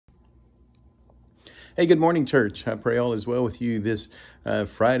Hey, good morning, church. I pray all is well with you this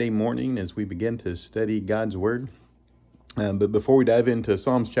Friday morning as we begin to study God's Word. But before we dive into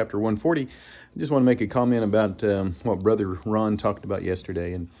Psalms chapter 140, I just want to make a comment about what Brother Ron talked about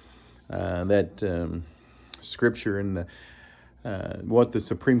yesterday and that scripture and what the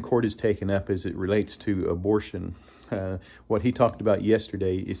Supreme Court has taken up as it relates to abortion. What he talked about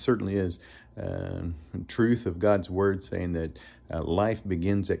yesterday, it certainly is truth of God's Word, saying that life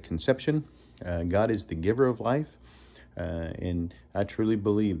begins at conception. God is the giver of life. And I truly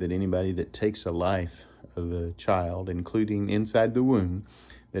believe that anybody that takes a life of a child, including inside the womb,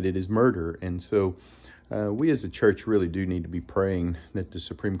 that it is murder. And so we as a church really do need to be praying that the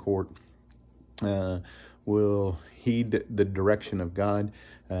Supreme Court will heed the direction of God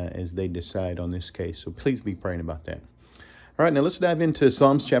as they decide on this case. So please be praying about that. All right, now let's dive into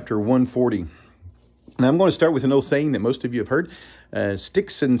Psalms chapter 140. Now I'm going to start with an old saying that most of you have heard.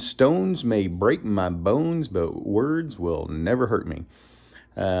 Sticks and stones may break my bones, but words will never hurt me.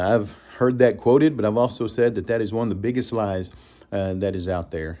 I've heard that quoted, but I've also said that that is one of the biggest lies that is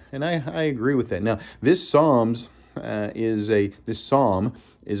out there. And I agree with that. Now, this psalm is a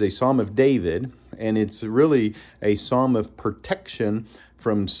psalm of David, and it's really a psalm of protection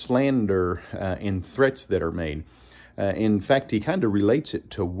from slander and threats that are made. In fact, he kind of relates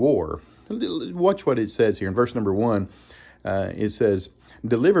it to war. Watch what it says here in verse number 1. It says,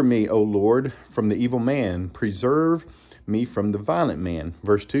 "Deliver me, O Lord, from the evil man. Preserve me from the violent man."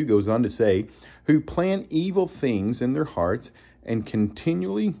 Verse 2 goes on to say, "Who plan evil things in their hearts and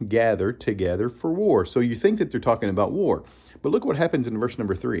continually gather together for war." So you think that they're talking about war. But look what happens in verse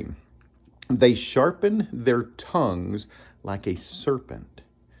number 3. "They sharpen their tongues like a serpent.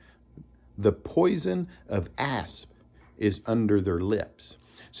 The poison of asp is under their lips."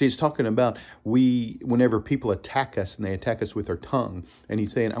 See, he's talking about whenever people attack us and they attack us with their tongue, and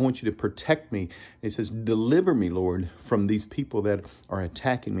he's saying, I want you to protect me. He says, deliver me, Lord, from these people that are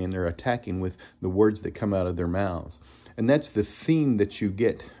attacking me, and they're attacking with the words that come out of their mouths. And that's the theme that you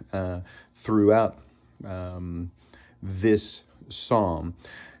get throughout this psalm.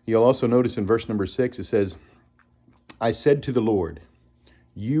 You'll also notice in verse number 6, it says, "I said to the Lord,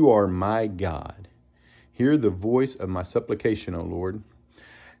 you are my God. Hear the voice of my supplication, O Lord."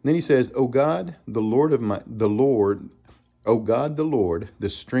 And then he says, "O God, the Lord, O God, the Lord, the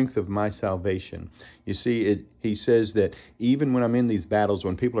strength of my salvation." You see, he says that even when I'm in these battles,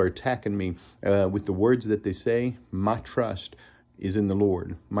 when people are attacking me with the words that they say, my trust is in the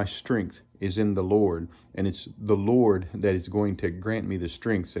Lord. My strength is in the Lord. And it's the Lord that is going to grant me the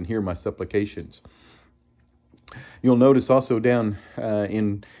strength and hear my supplications. You'll notice also down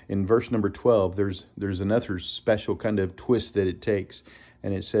in verse number 12, there's another special kind of twist that it takes.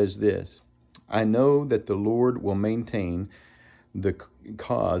 And it says this, "I know that the Lord will maintain the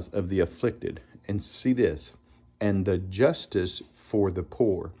cause of the afflicted." And see this, "and the justice for the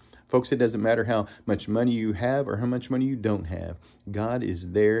poor." Folks, it doesn't matter how much money you have or how much money you don't have. God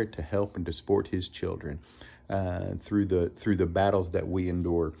is there to help and to support his children through the battles that we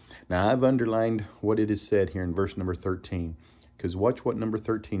endure. Now, I've underlined what it is said here in verse number 13. Because watch what number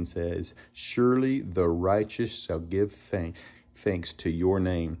 13 says. "Surely the righteous shall give thanks to your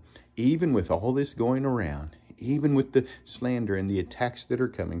name." Even with all this going around, even with the slander and the attacks that are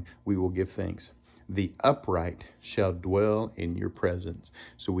coming, we will give thanks. "The upright shall dwell in your presence."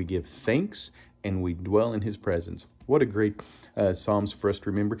 So we give thanks and we dwell in his presence. What a great Psalms for us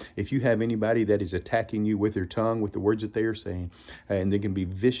to remember. If you have anybody that is attacking you with their tongue, with the words that they are saying, and they can be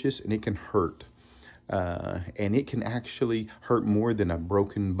vicious and it can hurt. And it can actually hurt more than a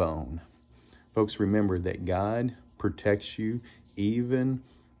broken bone. Folks, remember that God protects you even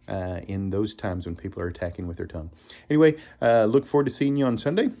in those times when people are attacking with their tongue. Anyway, look forward to seeing you on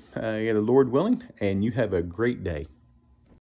Sunday, the Lord willing, and you have a great day.